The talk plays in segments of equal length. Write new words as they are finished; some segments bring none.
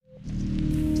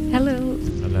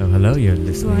Hello, you're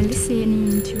You are listening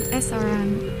listening to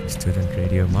SRM to Student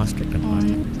Radio Maastricht and on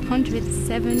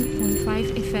 107.5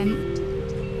 FM.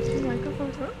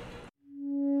 Microphone, huh?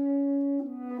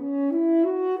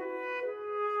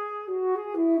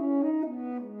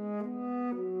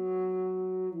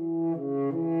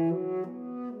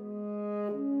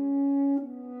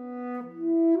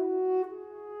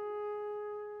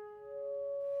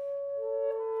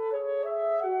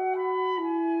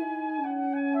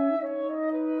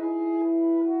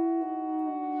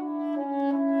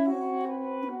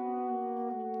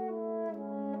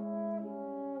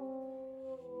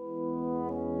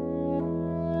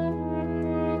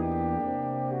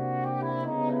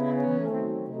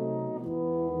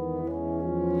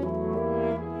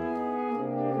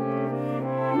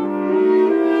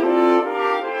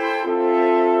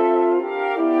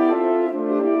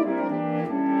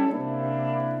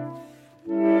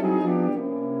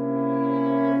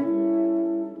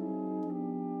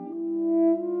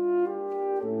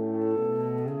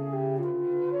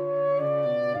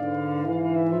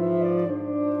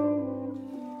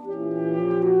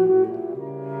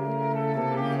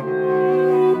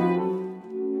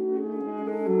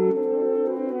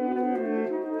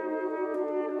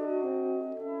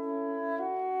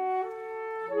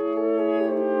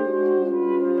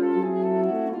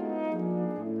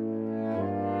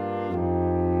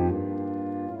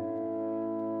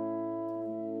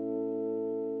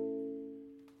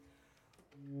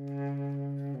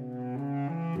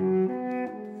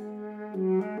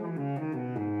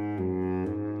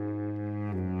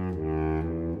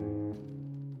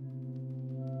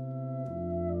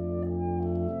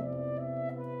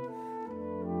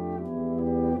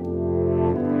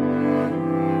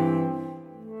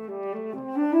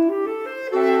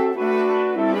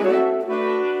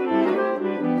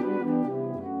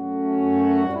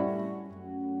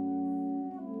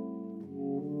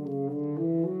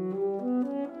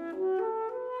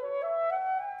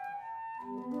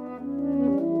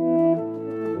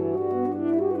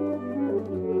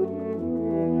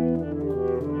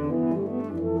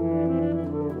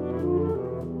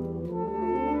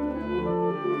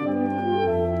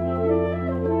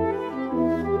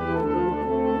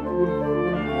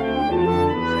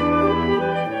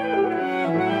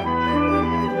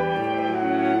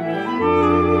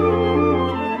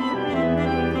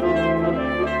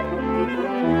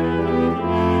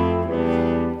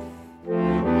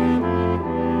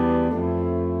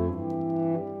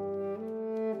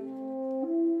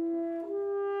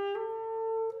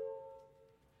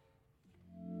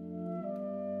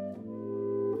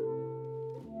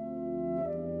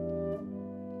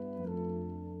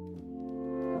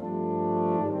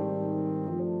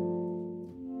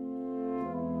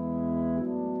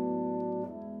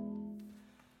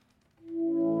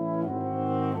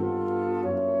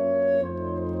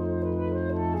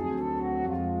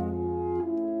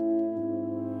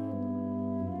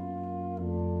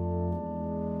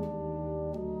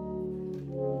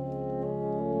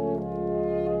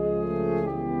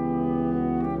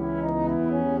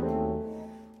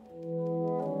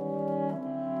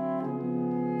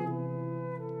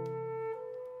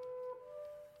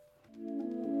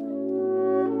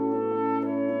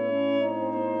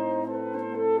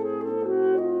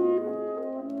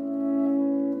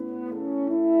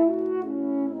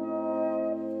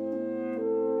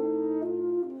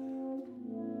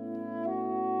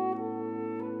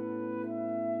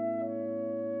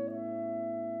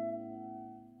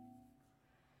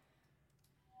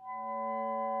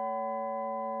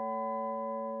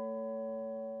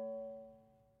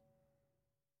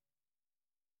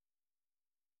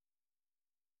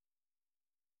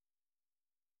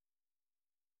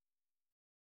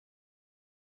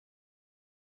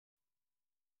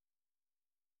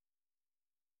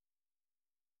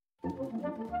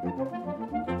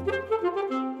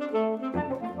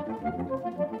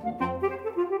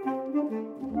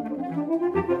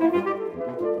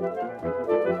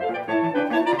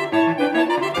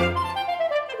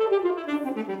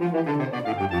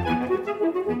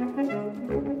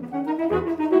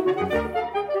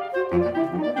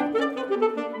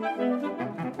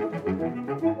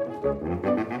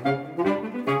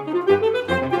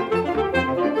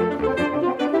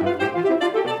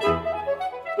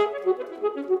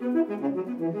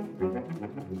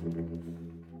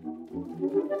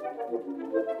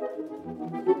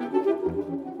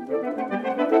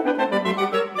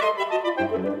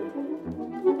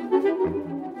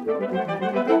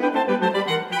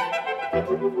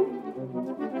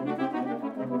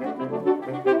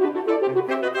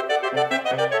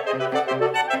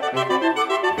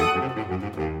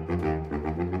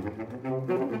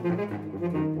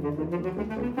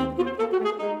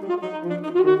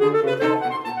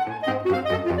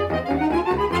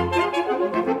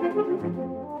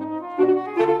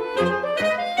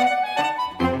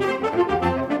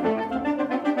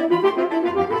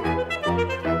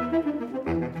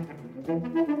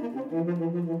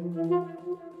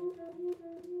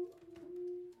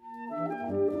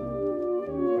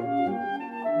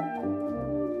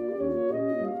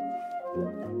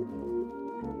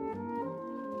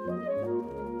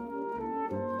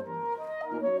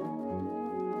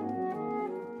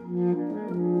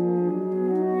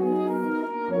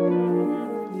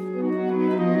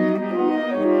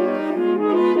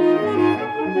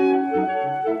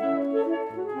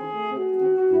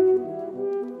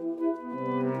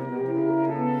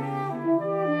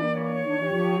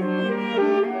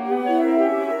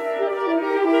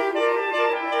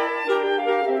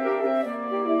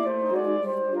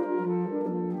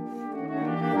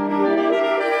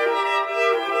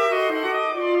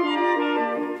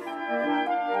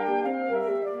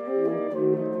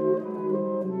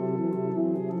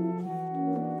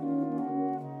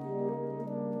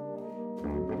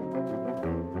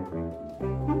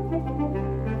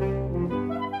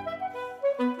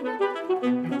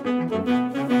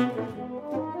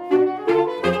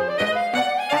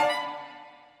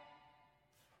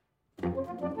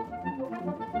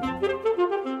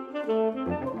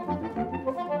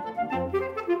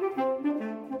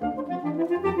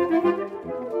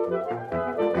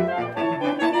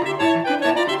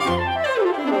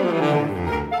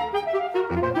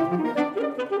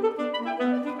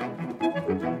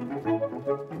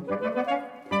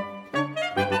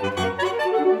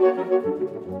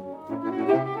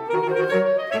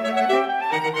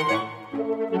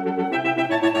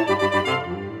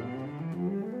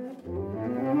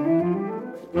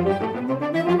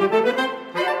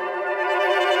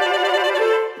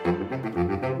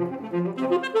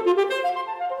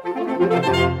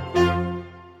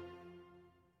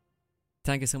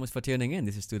 thank you so much for tuning in.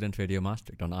 This is Student Radio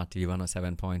Maastricht on RT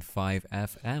 107.5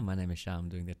 FM. My name is Sham,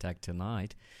 doing the tech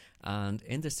tonight. And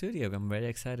in the studio, I'm very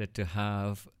excited to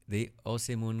have the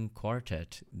Osimun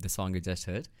Quartet. The song you just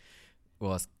heard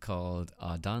was called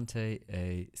Dante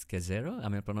e Scherzero.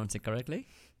 Am I pronouncing it correctly?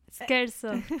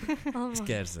 Scherzo.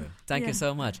 Scherzo. Thank you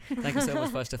so much. Thank you so much,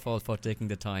 first of all, for taking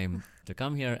the time to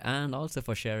come here and also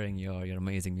for sharing your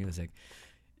amazing music.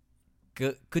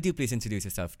 Could you please introduce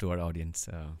yourself to our audience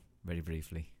very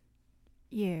briefly?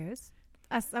 Yes.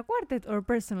 As a quartet or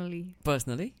personally?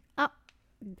 Personally?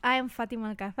 I am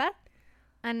Fatima Alcázar,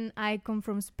 and I come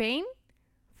from Spain,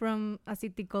 from a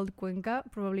city called Cuenca.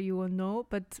 Probably you won't know,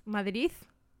 but Madrid,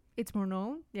 it's more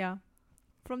known. Yeah,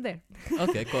 from there.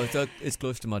 Okay, cool. So it's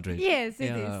close to Madrid. Yes,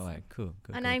 it is. All right, cool.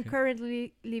 And I'm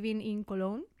currently living in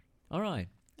Cologne. All right.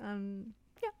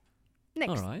 Next.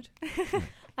 All right.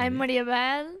 I'm Maria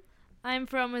Bel. I'm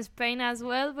from Spain as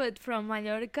well, but from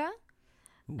Mallorca.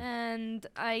 Ooh. And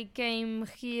I came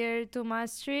here to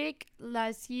Maastricht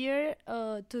last year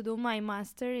to do my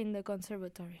master in the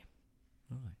Conservatory.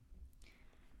 All right.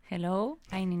 Hello,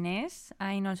 I'm Inés.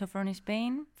 I'm also from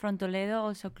Spain, from Toledo,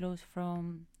 also close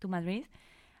to Madrid.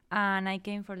 And I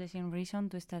came for the same reason,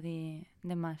 to study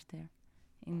the master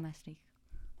in Maastricht.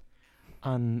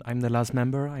 And I'm the last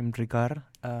member. I'm Ricard.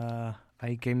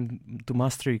 I came to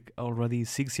Maastricht already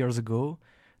 6 years ago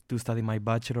to study my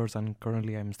bachelor's, and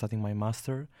currently I'm studying my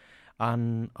master.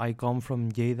 And I come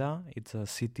from Lleida. It's a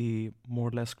city more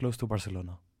or less close to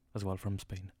Barcelona, as well, from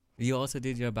Spain. You also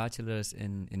did your bachelor's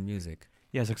in music.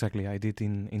 Yes, exactly. I did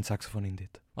in saxophone,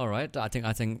 indeed. All right. I think.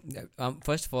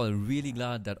 First of all, really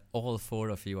glad that all four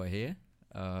of you are here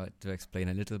to explain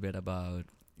a little bit about.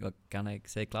 Can I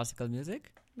say classical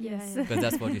music? Yes. Because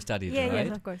that's what you studied, right?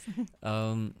 Yes, of course.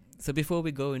 So before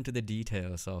we go into the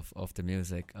details of the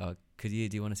music, do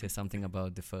you want to say something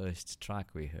about the first track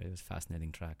we heard? It was a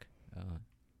fascinating track.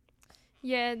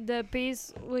 Yeah, the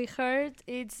piece we heard,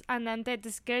 it's Andante et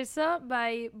Scherzo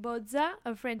by Bozza,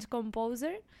 a French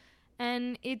composer.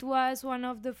 And it was one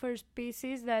of the first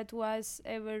pieces that was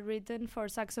ever written for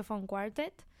saxophone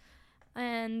quartet.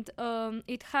 And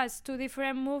it has two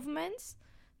different movements.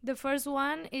 The first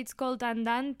one, it's called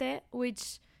Andante,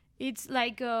 which it's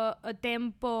like a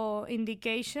tempo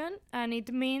indication, and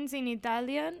it means in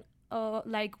Italian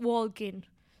like walking.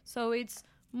 So it's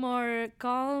more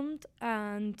calmed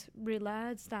and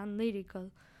relaxed and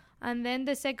lyrical. And then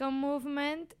the second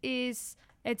movement is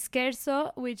Et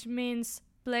Scherzo, which means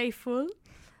playful,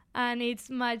 and it's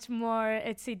much more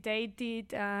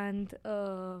excitated and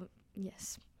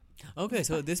yes. Okay,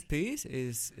 so this piece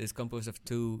is composed of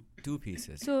two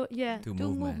pieces. So yeah, two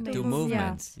movements.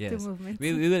 movements. Yeah, Yes, two movements.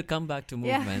 we will come back to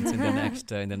Yeah. movements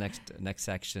in the next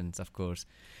sections, of course.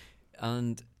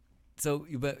 And so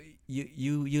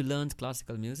you learned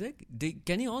classical music.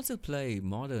 Can you also play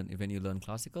modern when you learn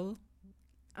classical?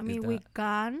 I mean, we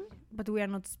can, but we are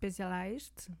not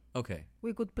specialized. Okay,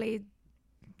 We could play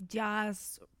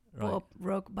jazz, right. pop,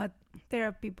 rock, but there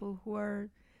are people who are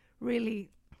really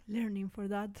learning for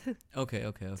that. Okay.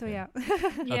 So yeah.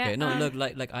 Okay, no, look,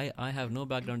 like I have no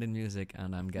background in music,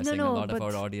 and I'm guessing a lot of but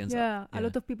our audience. Yeah, a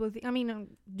lot of people think. I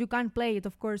mean, you can play it,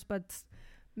 of course, but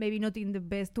maybe not in the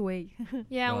best way.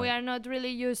 Yeah, we Right. are not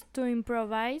really used to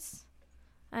improvise,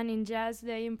 and in jazz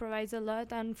they improvise a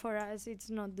lot, and for us it's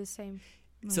not the same.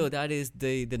 So that is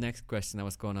the next question I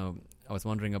was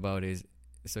wondering about is,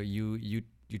 so you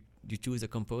choose a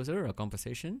composer or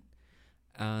composition,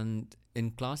 and in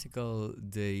classical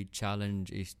the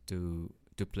challenge is to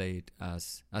play it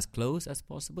as close as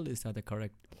possible. Is that the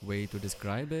correct way to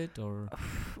describe it, or?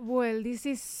 Well, this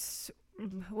is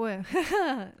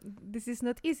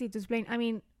not easy to explain. I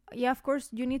mean, yeah, of course,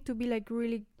 you need to be like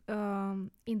really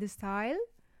in the style.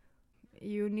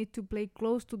 You need to play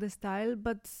close to the style,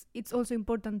 but it's also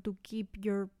important to keep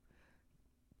your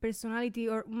personality,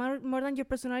 or more than your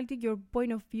personality, your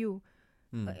point of view.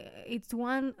 It's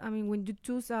one. I mean, when you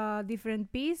choose a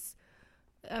different piece,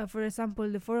 for example,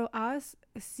 the four of us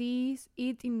sees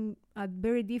it in a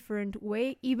very different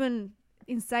way, even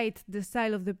inside the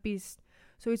style of the piece.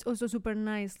 So it's also super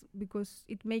nice because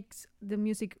it makes the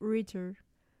music richer.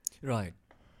 Right.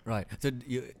 So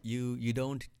you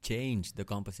don't change the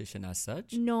composition as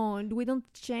such? No, we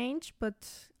don't change,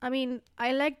 but I mean,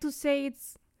 I like to say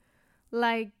it's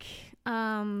like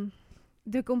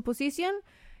the composition.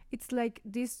 It's like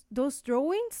those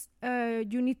drawings.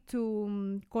 You need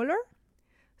to color.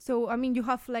 So I mean, you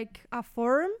have like a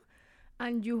form,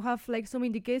 and you have like some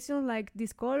indication, like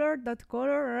this color, that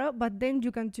color. But then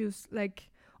you can choose like,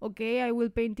 okay, I will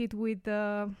paint it with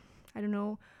I don't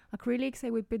know, acrylics. I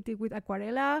will paint it with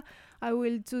aquarella. I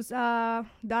will choose a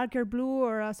darker blue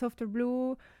or a softer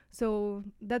blue. So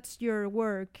that's your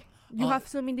work. You have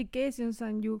some indications,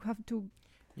 and you have to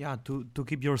to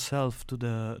keep yourself to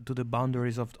the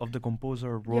boundaries of the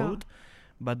composer wrote,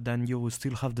 but then you will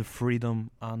still have the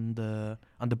freedom and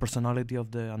the personality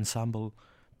of the ensemble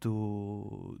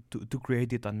to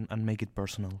create it and make it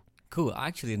personal. Cool.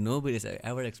 Actually, nobody's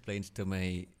ever explained to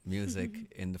me music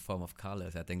in the form of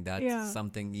colors. I think that's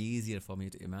something easier for me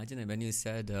to imagine. And when you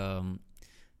said,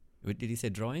 did you say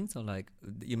drawings, or like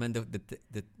you meant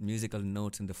the musical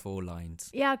notes in the 4 lines?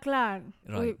 Yeah, klar.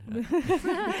 Right.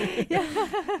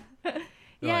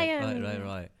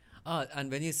 Right. And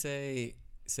when you say,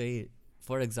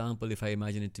 for example, if I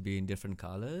imagine it to be in different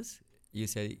colors, you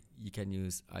say you can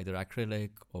use either acrylic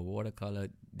or watercolor.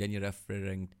 Then you're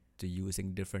referring to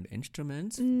using different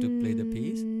instruments to play the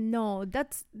piece? No,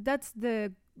 that's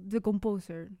the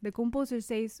composer. The composer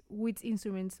says which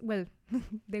instruments. Well,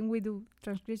 then we do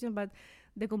transcription, but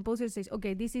the composer says,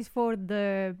 okay, this is for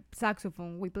the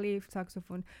saxophone. We play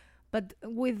saxophone, but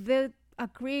with the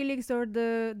acrylics or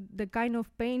the kind of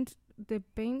paint,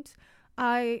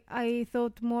 I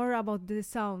thought more about the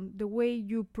sound, the way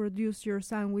you produce your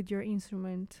sound with your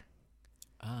instrument.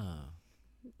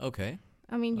 Okay.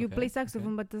 I mean, you play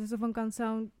saxophone, but the saxophone can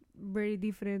sound very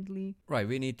differently. Right.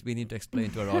 We need to explain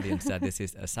to our audience that this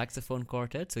is a saxophone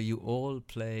quartet. So you all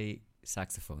play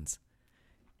saxophones.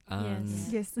 And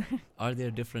yes. Are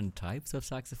there different types of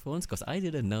saxophones? Because I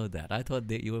didn't know that. I thought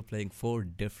that you were playing 4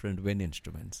 different wind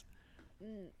instruments.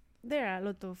 There are a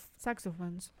lot of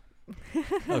saxophones.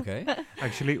 Okay.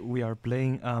 Actually, we are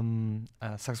playing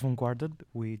a saxophone quartet,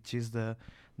 which is the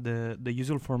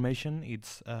usual formation.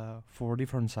 It's 4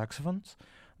 different saxophones.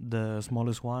 The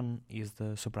smallest one is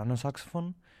the soprano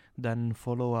saxophone, then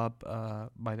follow up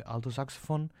by the alto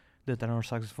saxophone, the tenor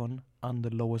saxophone, and the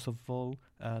lowest of all,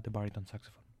 the baritone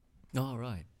saxophone. Oh,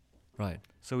 right.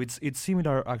 So it's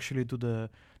similar actually to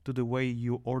the way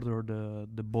you order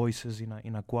the voices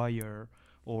in a choir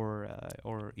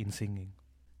or in singing.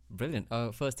 Brilliant.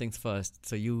 First things first.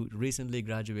 So you recently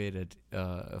graduated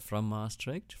from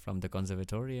Maastricht, from the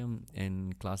Conservatory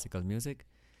in classical music,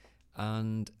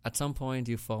 and at some point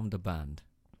you formed a band.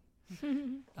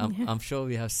 I'm sure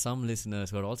we have some listeners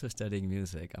who are also studying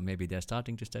music, and maybe they're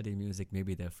starting to study music,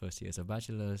 maybe they're first years of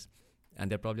bachelors, and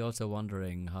they're probably also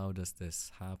wondering, how does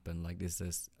this happen? Like, is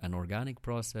this an organic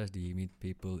process? Do you meet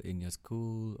people in your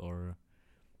school, or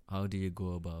how do you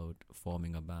go about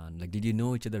forming a band? Like, did you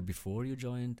know each other before you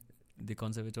joined the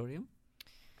Conservatorium?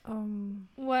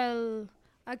 Well,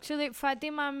 actually,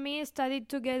 Fatima and me studied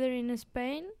together in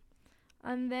Spain,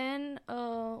 and then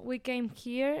we came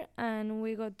here and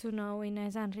we got to know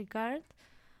Ines and Ricard.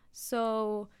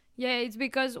 So, yeah, it's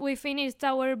because we finished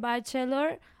our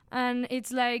bachelor, and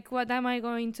it's like, what am I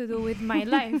going to do with my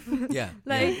life?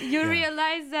 You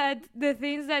realize that the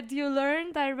things that you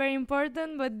learned are very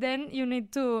important, but then you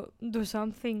need to do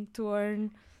something to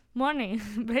earn money,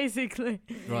 basically.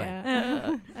 Right.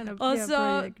 And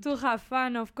also to have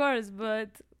fun, of course, but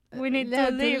we need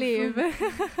to live.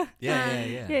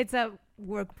 Yeah. It's a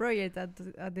work project at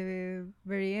the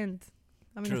very end.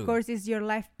 I mean, True. Of course, it's your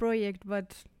life project,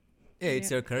 but it's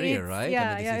your career, right?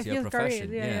 I mean, this is your profession.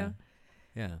 Career,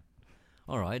 Yeah.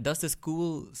 All right. Does the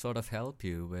school sort of help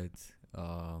you with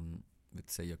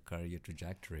say, your career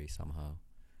trajectory somehow?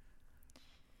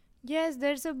 Yes,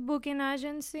 there's a booking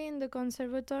agency in the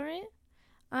conservatory,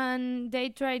 and they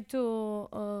try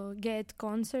to get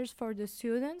concerts for the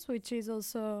students, which is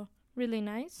also really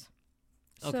nice.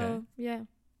 Okay. So, yeah,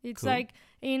 it's Cool. like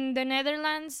in the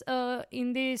Netherlands,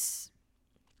 in this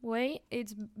way,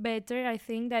 it's better, I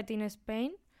think, than in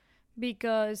Spain.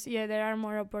 Because, there are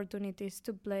more opportunities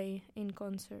to play in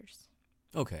concerts.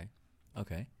 Okay.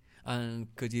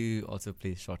 And could you also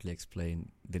please shortly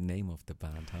explain the name of the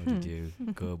band? How did you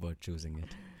go about choosing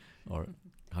it? Or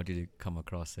how did you come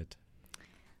across it?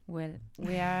 Well,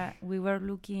 we were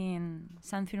looking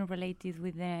something related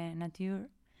with the nature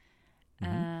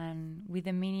and with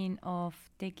the meaning of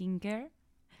taking care.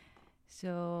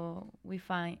 So we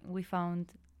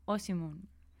found Osimun,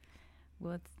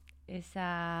 what is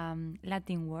a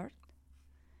Latin word,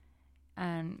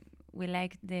 and we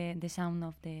like the sound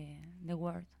of the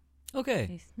word.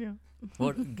 Okay. Yeah.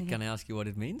 What can I ask you what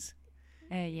it means?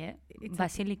 It's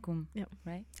basilicum,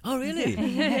 right? Oh,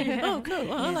 really? Oh, cool.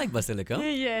 Well, I like basilicum.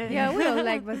 Yeah, we all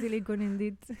like basilicum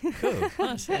indeed. Cool.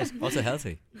 Nice, yes. Also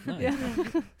healthy. Nice.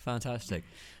 Fantastic.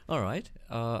 All right.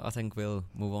 I think we'll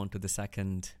move on to the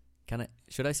second.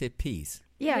 Should I say piece?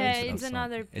 It's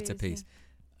another piece. It's a piece.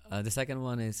 The second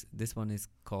one is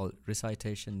called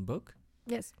Recitation Book.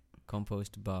 Yes.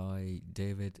 Composed by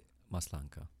David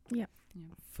Maslanka. Yeah.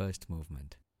 First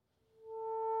movement.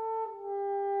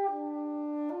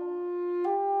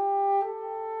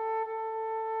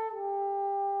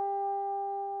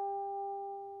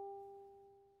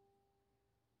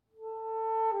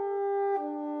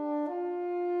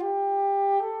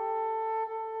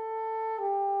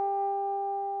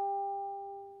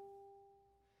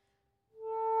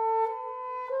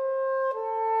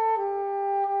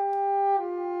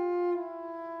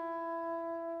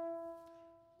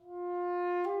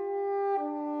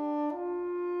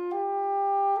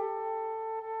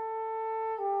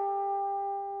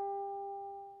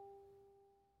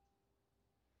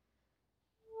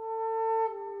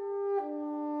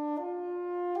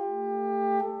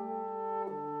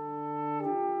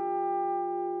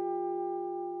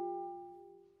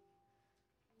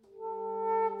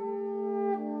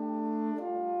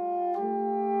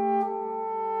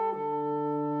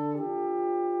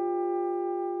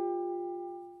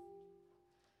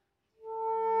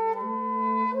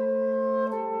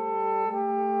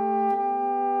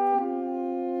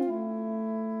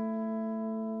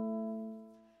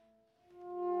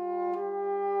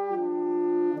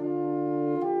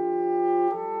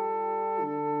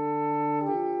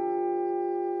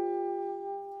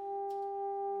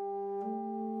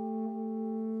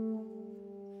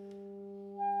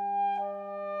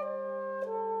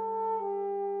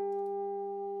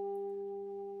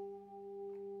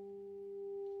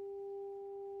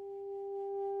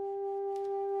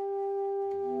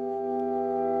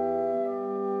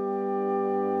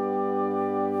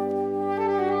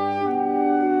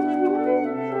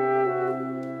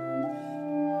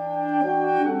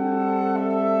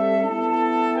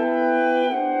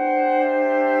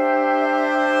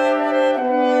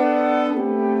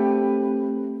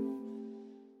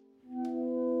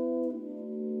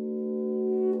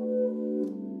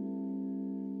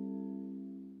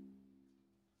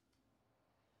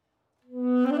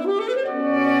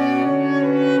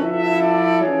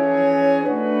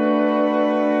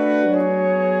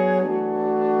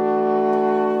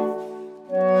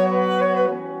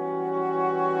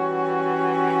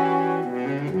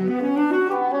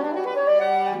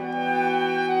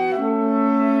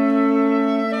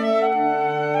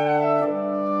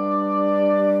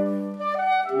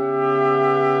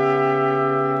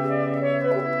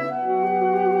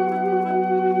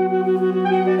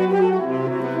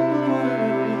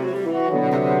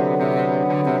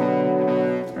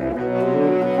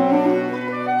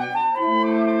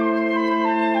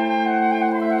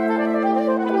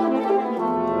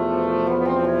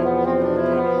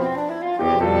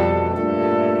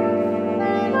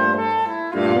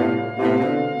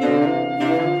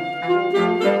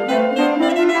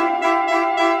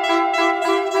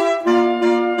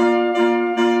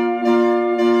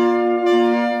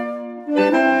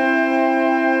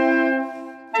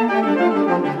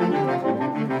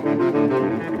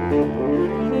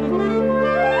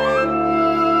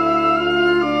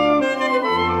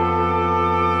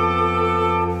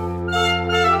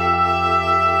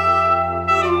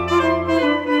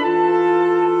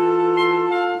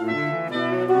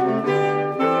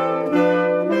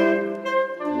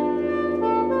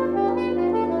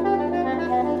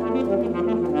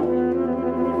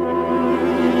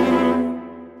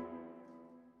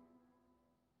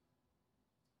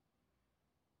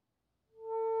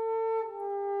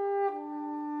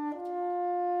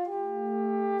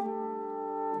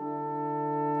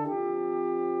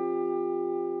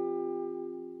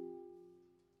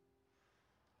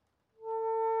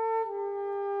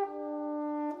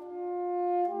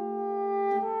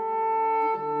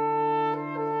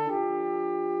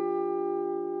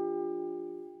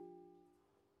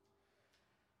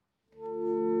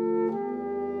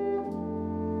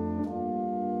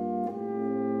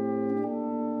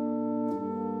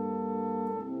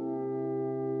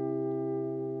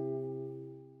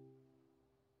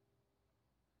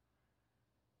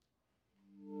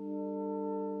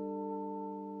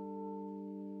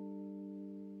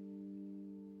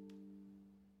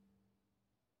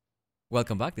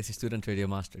 Welcome back. This is Student Radio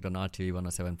Maastricht on RTV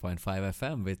 107.5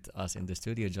 FM. With us in the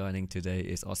studio joining today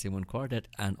is Osimun Quartet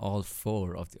and all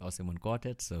four of the Osimun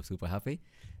Quartet. So super happy.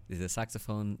 This is a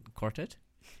saxophone quartet.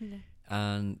 Yeah.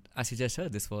 And as you just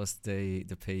heard, this was the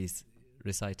piece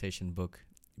recitation book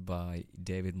by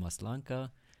David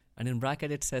Maslanka. And in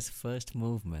bracket it says first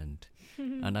movement.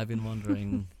 And I've been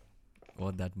wondering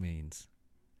what that means.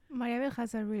 Mariabel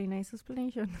has a really nice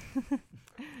explanation.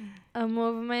 A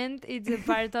movement is a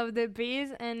part of the piece,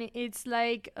 and it's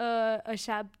like a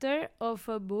chapter of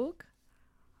a book.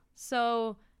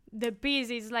 So the piece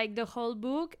is like the whole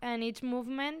book, and each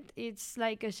movement it's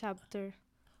like a chapter,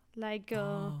 like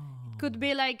could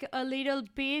be like a little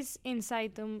piece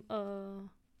inside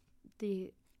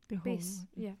the piece.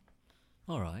 Yeah.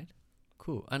 All right,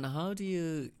 cool. And how do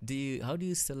you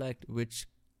select which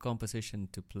composition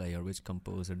to play or which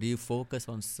composer? Do you focus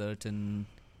on certain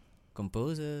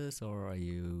composers, or are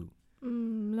you?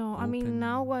 No, I mean,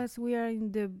 now as we are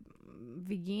in the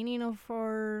beginning of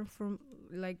our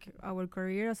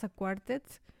career as a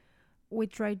quartet, we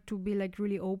try to be like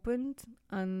really open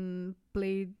and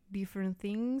play different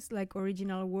things, like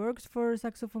original works for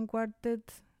saxophone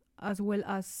quartet, as well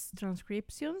as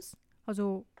transcriptions,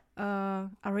 also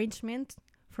arrangement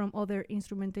from other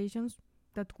instrumentations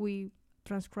that we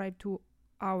transcribe to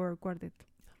our quartet.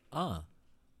 All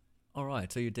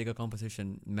right. So you take a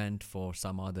composition meant for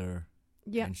some other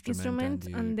instrument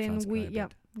and then we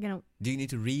it. Do you need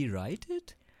to rewrite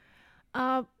it?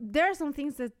 There are some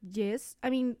things that yes. I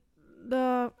mean,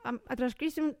 the a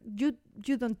transcription you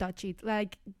don't touch it.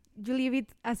 Like you leave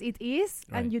it as it is,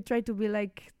 and you try to be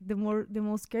like the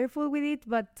most careful with it.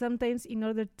 But sometimes, in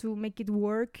order to make it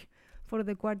work for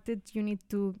the quartet, you need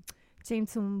to change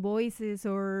some voices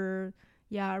or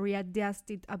readjust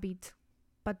it a bit.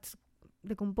 But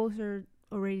the composer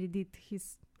already did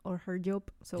his or her job,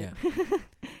 so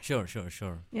Sure.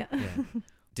 Yeah.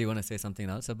 Do you want to say something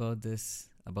else about this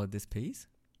piece?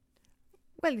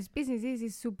 Well, this piece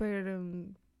is super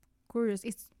curious.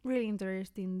 It's really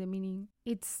interesting, the meaning.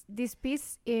 This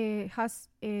piece has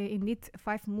indeed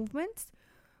 5 movements.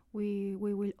 We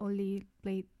will only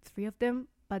play 3 of them,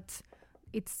 but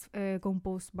it's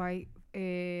composed by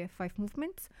 5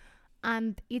 movements,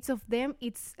 and each of them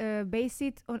it's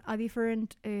based on a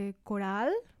different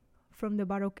chorale from the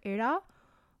Baroque era,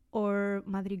 or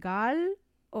madrigal,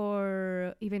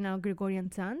 or even a Gregorian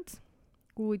chant,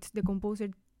 which the composer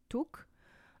took,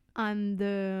 and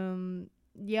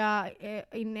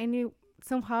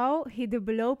somehow he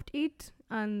developed it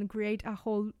and create a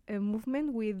whole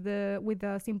movement with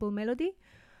a simple melody,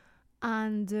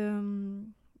 and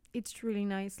it's really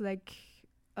nice, like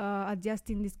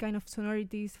adjusting this kind of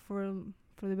sonorities for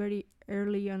the very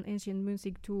early and ancient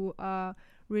music to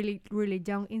really, really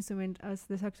young instrument as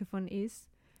the saxophone is,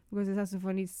 because the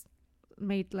saxophone is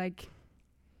made like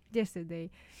yesterday.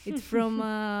 It's from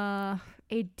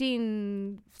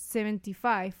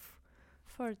 1875.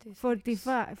 40.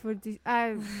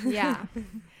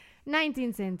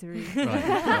 19th century.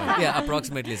 Right. Yeah,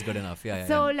 approximately is good enough.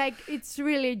 So like it's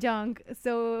really young.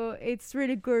 So it's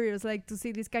really curious, like to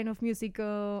see this kind of music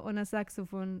on a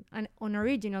saxophone, an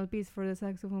original piece for the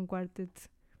saxophone quartet.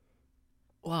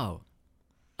 Wow.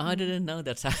 I didn't know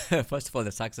that. First of all,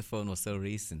 the saxophone was so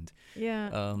recent.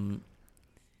 Yeah.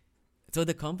 So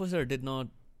the composer did not.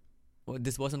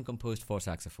 This wasn't composed for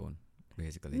saxophone,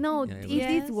 basically. No,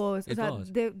 it was. It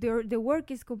was. The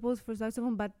work is composed for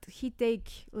saxophone, but he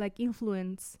take like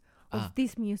influence of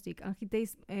this music, and he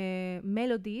takes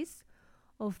melodies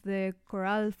of the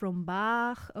chorale from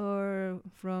Bach or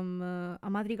from a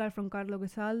madrigal from Carlo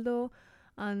Gesaldo,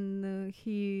 and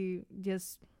he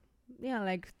just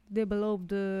developed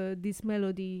this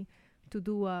melody to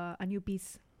do a new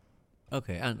piece.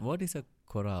 Okay, and what is a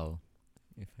chorale,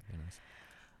 if I can ask?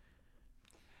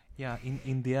 Yeah, in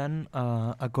Indian,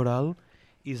 a chorale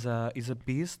is a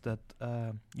piece that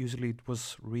usually it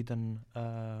was written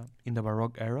in the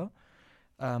Baroque era,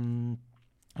 and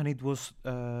it was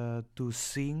to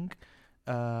sing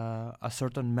a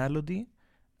certain melody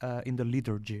in the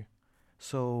liturgy.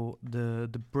 So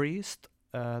the priest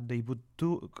they would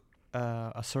took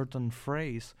a certain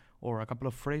phrase or a couple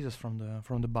of phrases from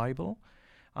the Bible,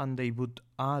 and they would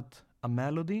add a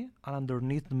melody, and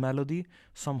underneath the melody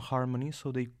some harmony,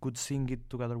 so they could sing it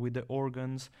together with the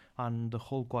organs and the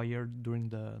whole choir during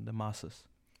the masses.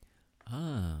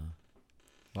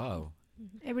 Wow.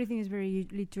 Everything is very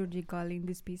liturgical in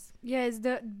this piece. Yes,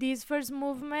 this first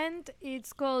movement,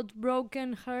 it's called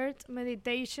Broken Heart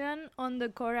Meditation on the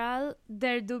chorale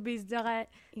Der du bist drei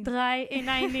in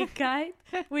Einigkeit,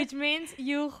 which means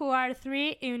you who are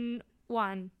 3 in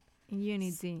 1. In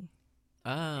unity.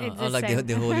 Like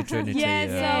the Holy Trinity.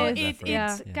 So it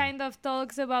kind of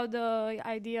talks about the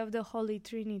idea of the Holy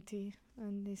Trinity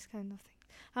and this kind of thing.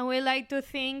 And we like to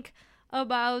think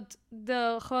about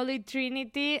the Holy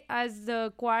Trinity as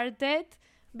the quartet,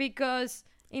 because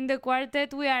in the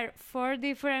quartet we are 4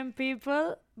 different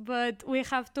people, but we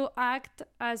have to act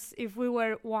as if we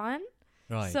were one.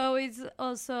 Right. So it's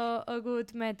also a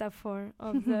good metaphor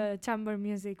of the chamber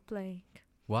music playing.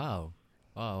 Wow.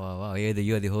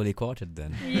 You're the Holy Quartet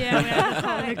then. Yeah, we are the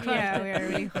Holy Quartet. Yeah, we are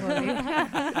really holy.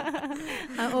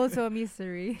 And also a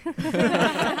mystery.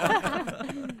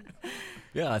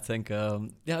 Yeah, I think.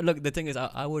 Yeah, look, the thing is,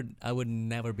 I would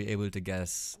never be able to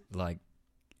guess like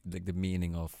the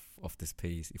meaning of this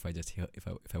piece if I just if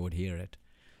I would hear it.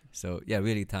 So yeah,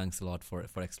 really thanks a lot for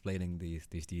explaining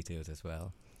these details as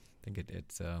well. I think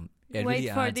it's it Wait really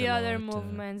for adds the a other lot,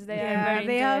 movements. They yeah, are very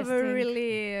they have a interesting.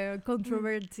 really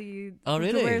Oh,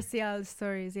 really? controversial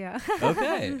stories. Yeah.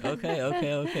 Okay.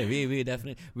 We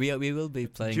definitely we will be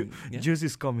playing. Yeah. Juice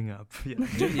is coming up.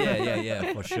 Yeah.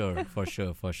 Yeah, for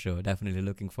sure. Definitely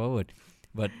looking forward.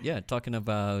 But yeah, talking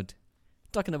about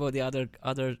the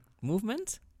other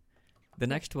movements. The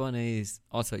next one is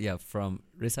also from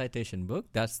recitation book.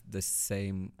 That's the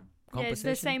same Yeah, it's composition.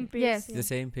 the same piece. Yes. The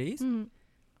same piece. Mhm.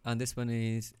 And this one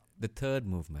is the third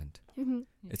movement. Mhm.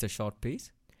 It's a short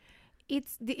piece.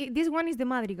 This one is the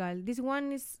madrigal. This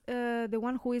one is the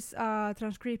one who is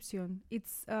transcription.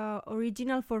 It's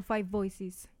original for 5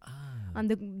 voices, and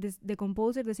the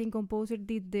composer, the same composer,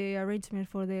 did the arrangement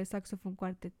for the saxophone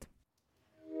quartet.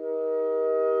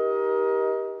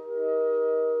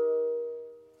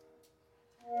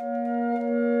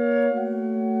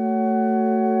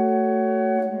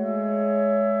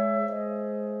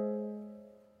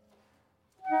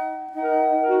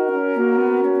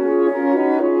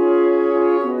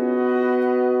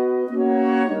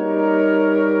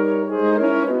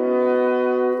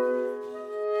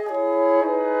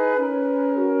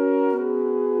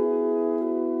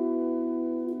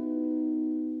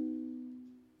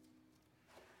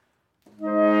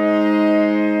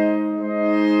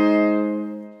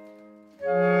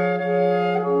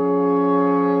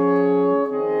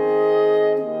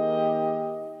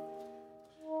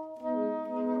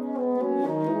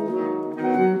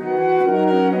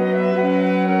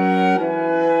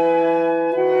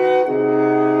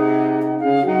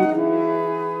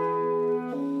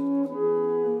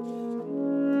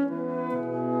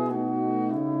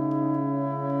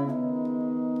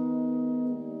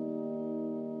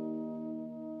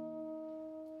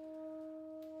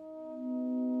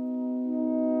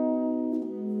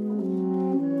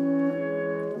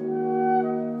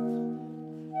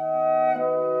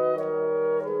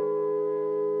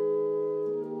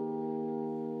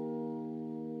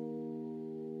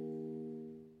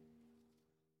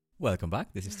 Welcome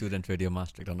back. This is Student Radio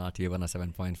Maastricht on RTA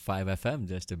 107.5 FM.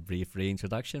 Just a brief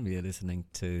reintroduction. We are listening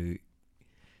to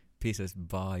pieces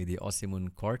by the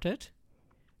Osimun Quartet,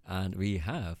 and we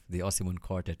have the Osimun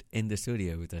Quartet in the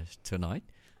studio with us tonight.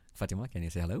 Fatima, can you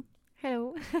say hello?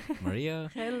 Hello. Maria,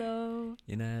 Hello.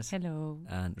 Ines, Hello.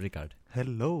 and Ricard.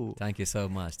 Hello. Thank you so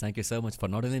much. Thank you so much for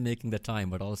not only making the time,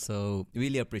 but also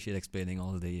really appreciate explaining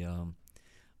all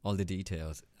the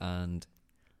details. And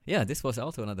yeah, this was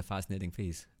also another fascinating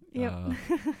piece. Yep.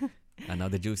 And now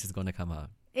the juice is going to come out.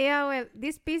 Yeah, well,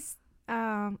 this piece,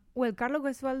 Carlo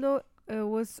Gesualdo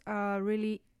was a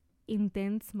really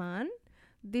intense man.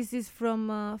 This is from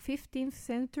 15th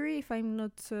century, if I'm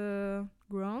not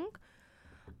wrong.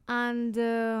 And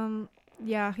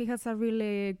he has a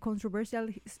really controversial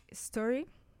story,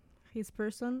 his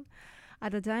person,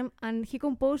 at the time. And he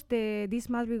composed this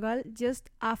madrigal just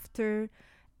after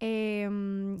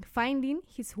finding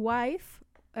his wife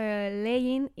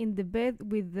laying in the bed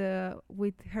with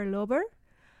her lover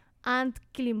and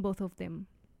killing both of them.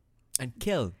 And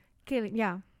killing,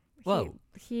 yeah. Wow.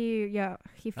 He That's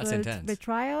felt intense.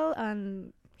 betrayal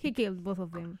and he killed both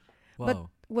of them. wow. But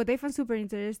what I find super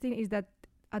interesting is that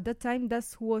at that time that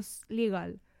was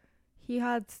legal. He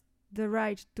had the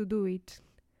right to do it.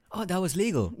 Oh, that was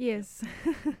legal. Yes.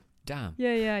 Damn.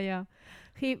 Yeah.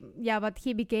 But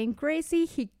he became crazy.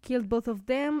 He killed both of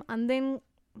them, and then,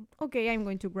 okay, I'm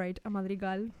going to write a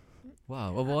madrigal.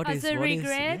 Wow. Well, As a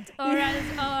regret or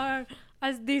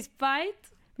as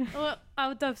despite or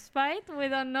out of spite, we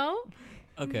don't know.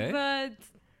 Okay. But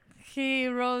he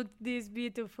wrote this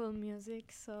beautiful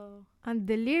music, so And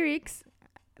the lyrics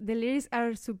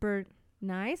are super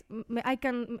nice. I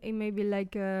can maybe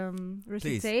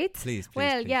recitate. Please.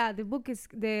 Well, yeah,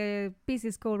 the piece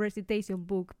is called Recitation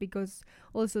Book because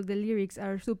also the lyrics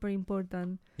are super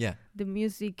important. Yeah. The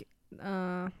music,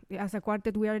 as a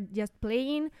quartet, we are just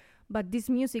playing, but this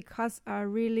music has a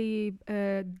really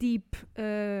deep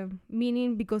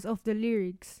meaning because of the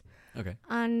lyrics. Okay.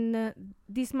 And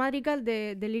this madrigal,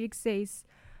 the lyric says,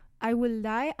 "I will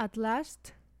die at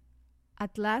last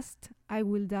I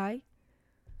will die,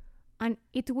 and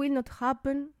it will not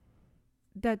happen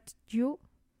that you,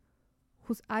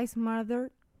 whose eyes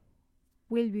murder,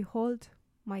 will behold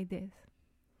my death."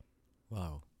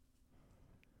 Wow.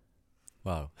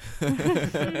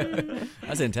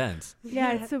 That's intense.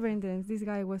 Yeah, it's super intense. This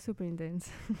guy was super intense.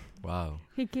 Wow.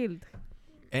 He killed.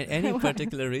 Any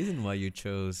particular reason why you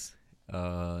chose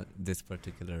this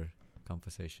particular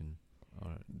composition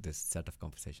or this set of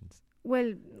compositions?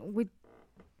 Well,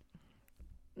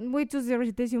 we choose the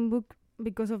recitation book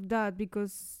because of that,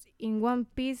 because in one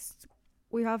piece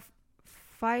we have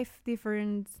 5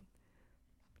 different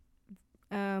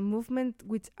movements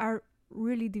which are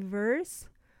really diverse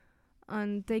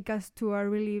and take us to a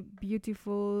really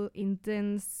beautiful,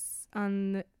 intense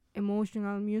and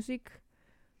emotional music.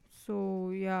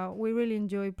 So yeah, we really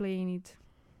enjoy playing it.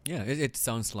 Yeah, it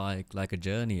sounds like a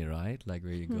journey, right? Like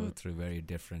where you go through very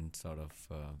different sort of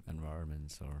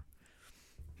environments or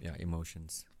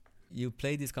emotions. You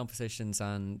play these compositions,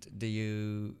 and have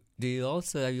you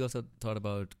also thought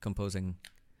about composing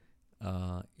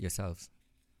yourselves?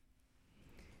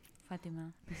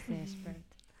 Fatima is the expert.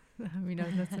 I mean,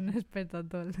 I'm not an expert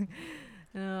at all.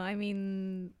 I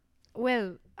mean,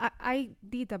 well, I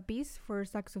did a piece for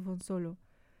saxophone solo,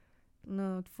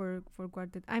 not for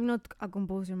quartet. I'm not a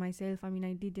composer myself. I mean,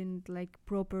 I didn't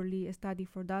properly study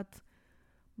for that,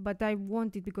 but I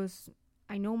wanted because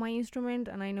I know my instrument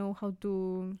and I know how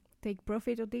to take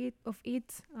profit of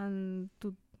it and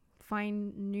to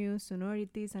find new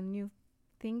sonorities and new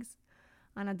things,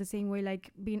 and at the same way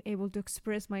being able to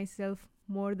express myself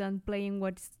more than playing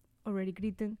what's already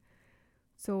written.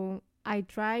 So I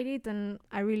tried it and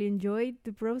I really enjoyed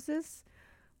the process,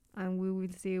 and we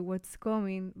will see what's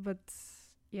coming. But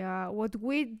yeah, what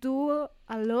we do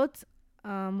a lot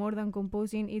more than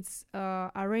composing, it's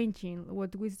arranging.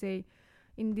 What we say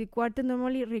in the quartet,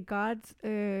 normally Ricard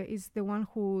is the one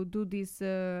who do these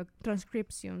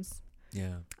transcriptions.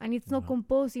 Yeah. And it's not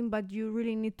composing, but you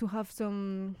really need to have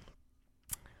some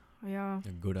a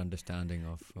good understanding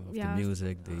of the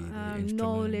music, the instruments,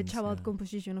 knowledge about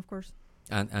composition, of course,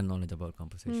 and knowledge about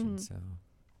composition. So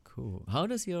cool. How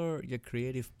does your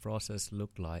creative process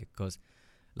look like? Because,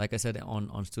 like I said,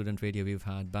 on student radio, we've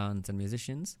had bands and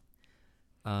musicians,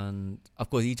 and of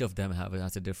course, each of them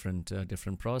has a different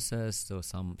process. So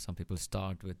some people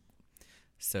start with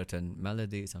certain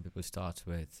melodies. Some people start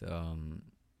with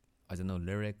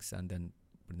lyrics, and then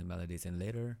put the melodies in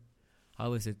later.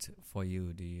 How is it for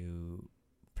you? Do you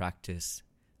practice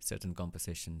certain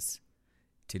compositions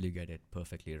till you get it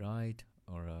perfectly right,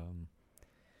 or?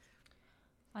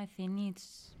 I think each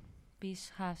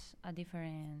piece has a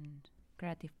different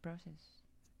creative process.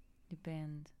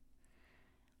 Depend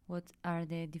what are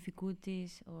the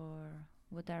difficulties or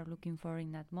what are looking for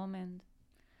in that moment.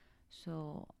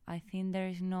 So I think there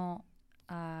is no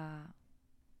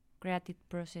creative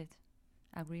process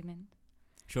agreement.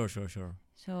 Sure.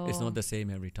 So it's not the same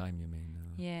every time, you mean?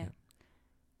 Yeah.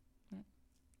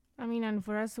 I mean, and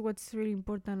for us, what's really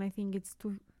important, I think, it's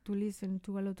to listen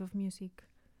to a lot of music.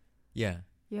 Yeah.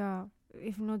 Yeah.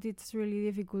 If not, it's really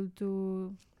difficult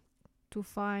to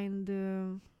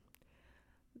find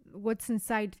what's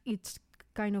inside each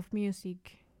kind of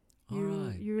music.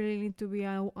 You really need to be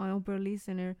an opera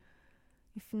listener.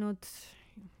 If not,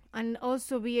 and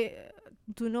also be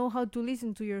to know how to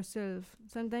listen to yourself.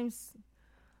 Sometimes,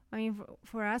 I mean,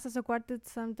 for us as a quartet,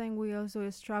 sometimes we also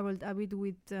struggled a bit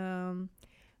with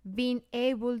being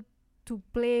able to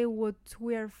play what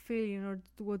we are feeling or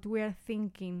what we are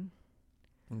thinking.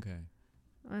 Okay.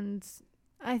 And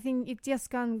I think it just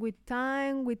comes with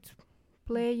time, with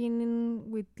playing,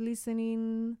 with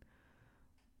listening.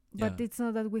 But it's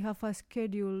not that we have a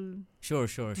schedule. Sure.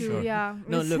 Yeah.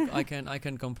 No, look, I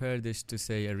can compare this to,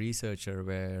 say, a researcher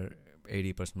where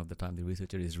 80% of the time the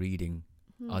researcher is reading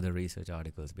other research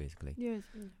articles, basically. Yes.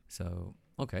 So,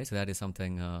 okay, so that is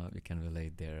something we can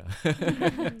relate there.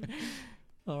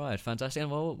 All right, fantastic.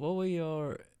 And what were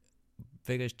your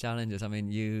biggest challenges? I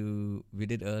mean, we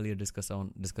did earlier discuss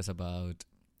about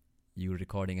you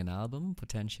recording an album,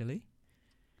 potentially.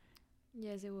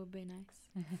 Yes, it would be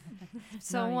nice.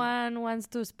 Someone wants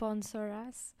to sponsor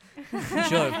us.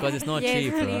 Sure, because it's not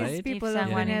cheap, please, right? People If of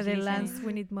someone the is Netherlands, listening.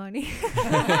 we need money.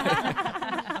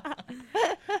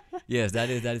 Yes, that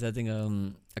is I think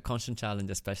a constant challenge,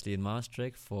 especially in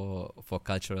Maastricht, for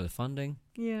cultural funding.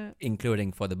 Yeah.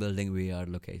 Including for the building we are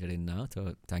located in now.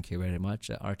 So thank you very much,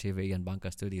 RTV and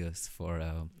Banca Studios, for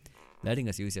letting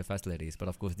us use your facilities. But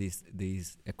of course,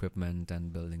 these equipment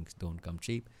and buildings don't come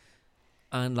cheap.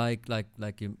 And like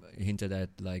you hinted at,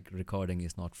 recording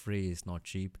is not free, it's not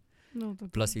cheap. No,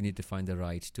 Plus, you need to find the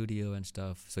right studio and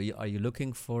stuff. So, are you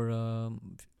looking for?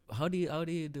 How do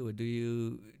you do it?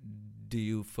 Do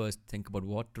you first think about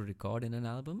what to record in an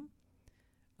album,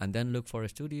 and then look for a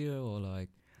studio, or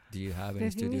do you have any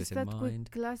studios in mind?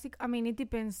 With classic, I mean, it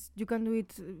depends. You can do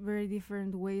it very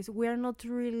different ways. We are not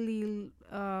really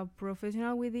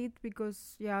professional with it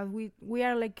because we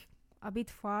are a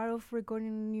bit far of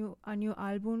recording a new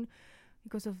album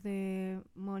because of the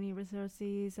money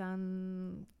resources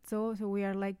and so we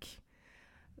are like,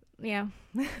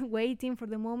 waiting for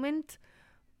the moment.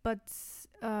 But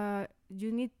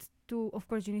you need to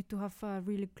have a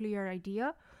really clear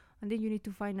idea, and then you need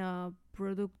to find a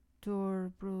producer.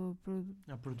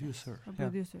 A producer. A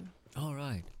producer. All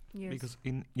right. Yes. Because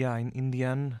in the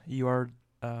end you are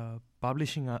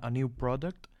publishing a new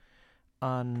product,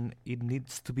 and it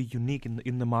needs to be unique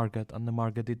in the market, and the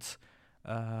market it's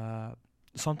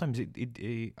sometimes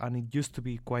it used to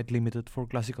be quite limited for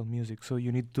classical music, so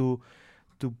you need to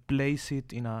place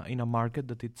it in a market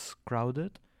that it's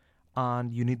crowded,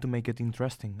 and you need to make it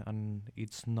interesting, and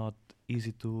it's not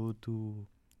easy to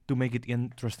make it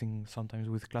interesting sometimes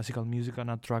with classical music and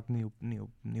attract new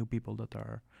people that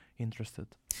are interested.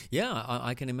 Yeah,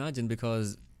 I can imagine,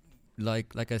 because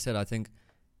like I said, I think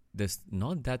there's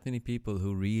not that many people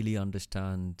who really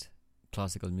understand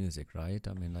classical music, right?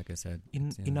 I mean, like I said,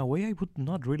 in a way I would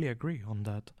not really agree on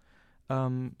that,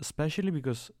 especially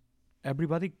because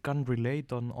everybody can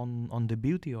relate on the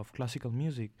beauty of classical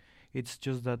music. It's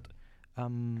just that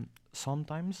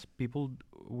sometimes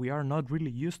we are not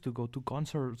really used to go to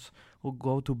concerts or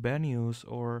go to venues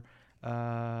or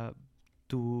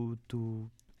to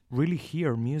really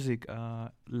hear music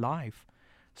live.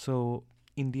 So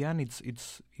in the end,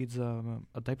 it's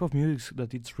a type of music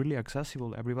that it's really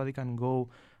accessible. Everybody can go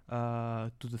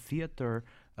to the theater,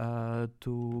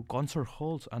 to concert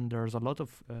halls, and there's a lot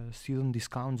of student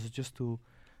discounts just to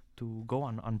go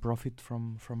and profit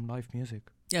from live music.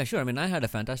 Yeah, sure. I mean, I had a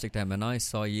fantastic time when I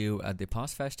saw you at the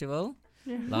Past Festival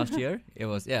last year. It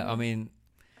was, I mean,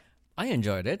 I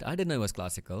enjoyed it. I didn't know it was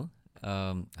classical.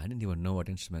 I didn't even know what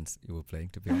instruments you were playing,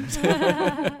 to be honest.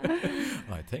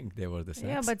 I think they were the same.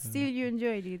 Yeah, but still you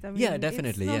enjoyed it. I mean, yeah,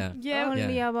 definitely, it's not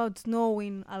only about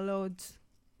knowing a lot.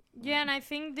 Yeah, and I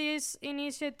think these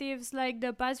initiatives like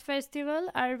the Past Festival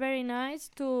are very nice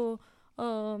to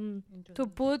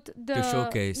put to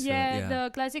showcase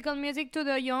the classical music to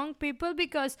the young people,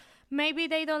 because maybe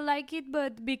they don't like it,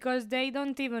 but because they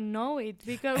don't even know it,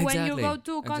 because when you go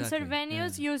to concert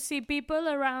venues you see people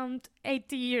around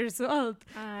 80 years old.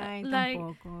 Like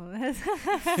more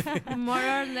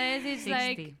or less it's 60.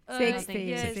 like 60.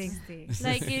 yes. 60.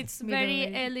 Like it's very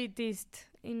Middle-aged. elitist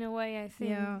in a way, I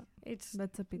think.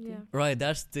 That's a pity. Right,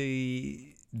 that's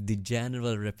the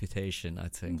general reputation, I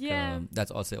think. Yeah.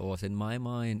 That's also was in my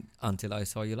mind until I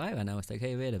saw you live, and I was like,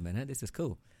 hey, wait a minute, this is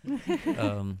cool. I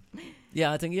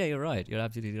think, you're right. You're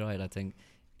absolutely right. I think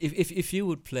if you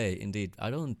would play, indeed, I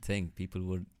don't think people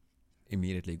would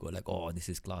immediately go like, oh, this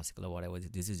is classical or whatever.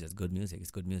 This is just good music.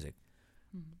 It's good music.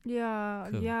 Yeah,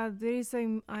 Cool. yeah. There is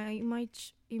a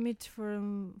image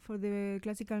for the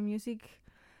classical music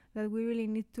that we really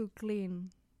need to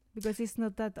clean, because it's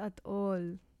not that at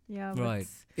all. Yeah, Right.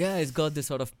 Yeah, it's got this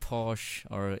sort of posh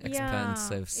or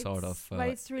expensive sort of but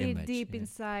it's really image, deep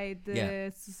inside the Yeah.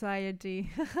 society.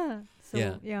 So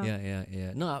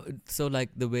yeah. No, so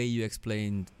like the way you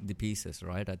explained the pieces,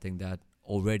 right? I think that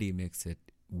already makes it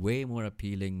way more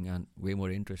appealing and way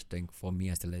more interesting for me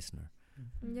as the listener.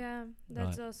 Yeah,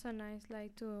 that's Right. also nice,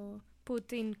 like to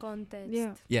put in context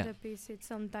Yeah. the pieces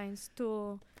sometimes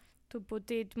to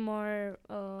put it more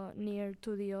near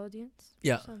to the audience.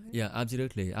 Yeah, something. yeah,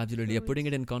 absolutely. Yeah, putting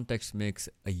it in context makes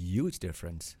a huge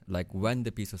difference. Like when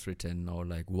the piece was written, or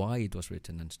like why it was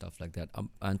written, and stuff like that.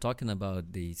 I'm talking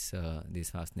about these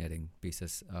fascinating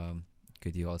pieces.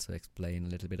 Could you also explain a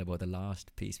little bit about the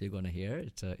last piece we're going to hear?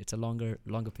 It's a longer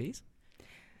piece.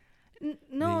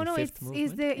 No, fifth it's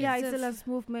movement? the last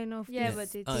movement of Yeah, this.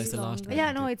 but it's it's the last longer. one.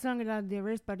 Yeah, no, it's longer than the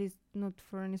rest, but it's not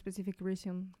for any specific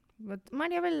reason. But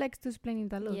Mariabel likes to explain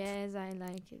it a lot. Yes, I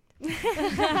like it.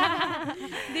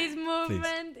 This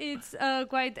movement is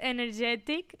quite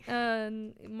energetic,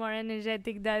 more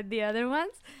energetic than the other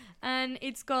ones, and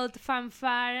it's called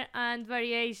Fanfare and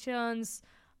Variations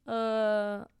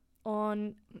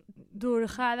on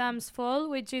Durch Adam's Fall,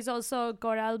 which is also a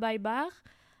chorale by Bach.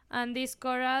 And this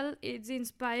chorale is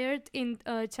inspired in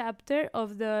a chapter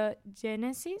of the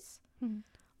Genesis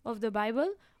of the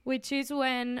Bible, which is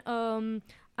when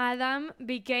Adam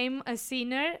became a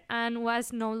sinner and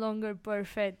was no longer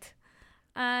perfect.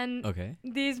 And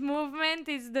this movement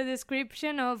is the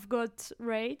description of God's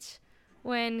rage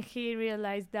when he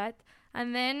realized that.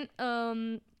 And then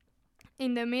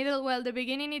in the middle, the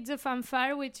beginning, it's a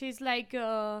fanfare, which is like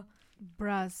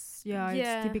brass.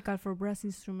 It's typical for brass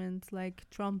instruments, like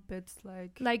trumpets,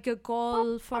 like a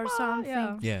call for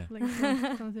something. Yeah. Like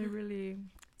something really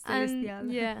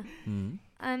celestial. And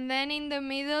and then in the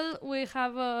middle we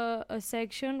have a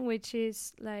section which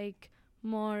is like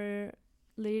more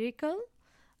lyrical,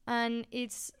 and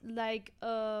it's like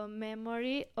a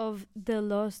memory of the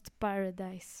lost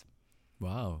paradise.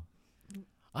 Wow.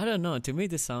 I don't know. To me,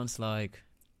 this sounds like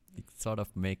it's sort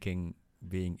of making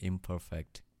being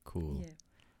imperfect cool.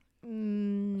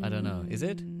 I don't know. Is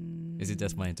it? Is it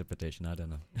just my interpretation? I don't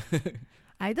know.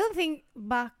 I don't think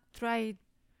Bach tried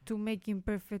to make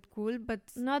imperfect cool, but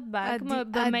Not Bach, At the-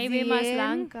 but at maybe the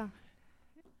end- Maslanka.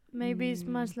 Maybe it's Mm.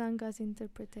 Maslanka's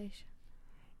interpretation.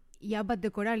 yeah, but the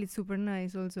chorale is super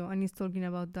nice also, and it's talking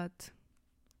about that.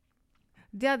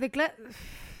 Yeah,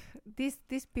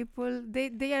 these people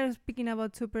they are speaking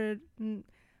about super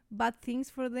bad things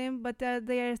for them, but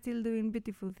they are still doing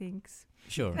beautiful things.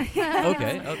 Sure.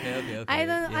 Okay. I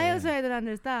Yeah, don't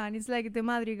understand. It's like the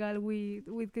madrigal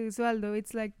with Gesualdo.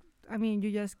 It's like, I mean,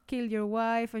 you just kill your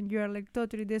wife and you are like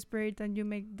totally desperate and you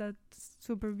make that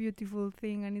super beautiful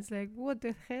thing, and it's like, what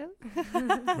the hell?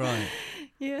 Right.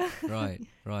 Yeah. Right.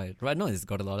 No, it's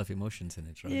got a lot of emotions in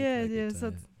it, right? Yeah, Like yeah, it, so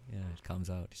it comes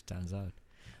out, it stands out.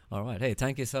 All right. Hey,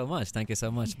 thank you so much.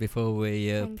 Before we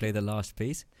Thank play the last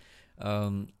piece,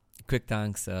 quick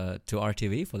thanks to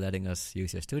RTV for letting us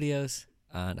use your studios,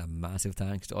 and a massive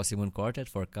thanks to Osimun Quartet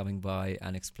for coming by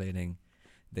and explaining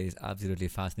these absolutely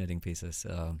fascinating pieces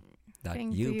that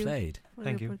Thank you you. played. for the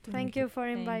Thank you. opportunity. Thank you for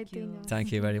Thank inviting you. us.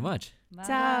 Thank you very much. Bye.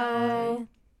 Ciao.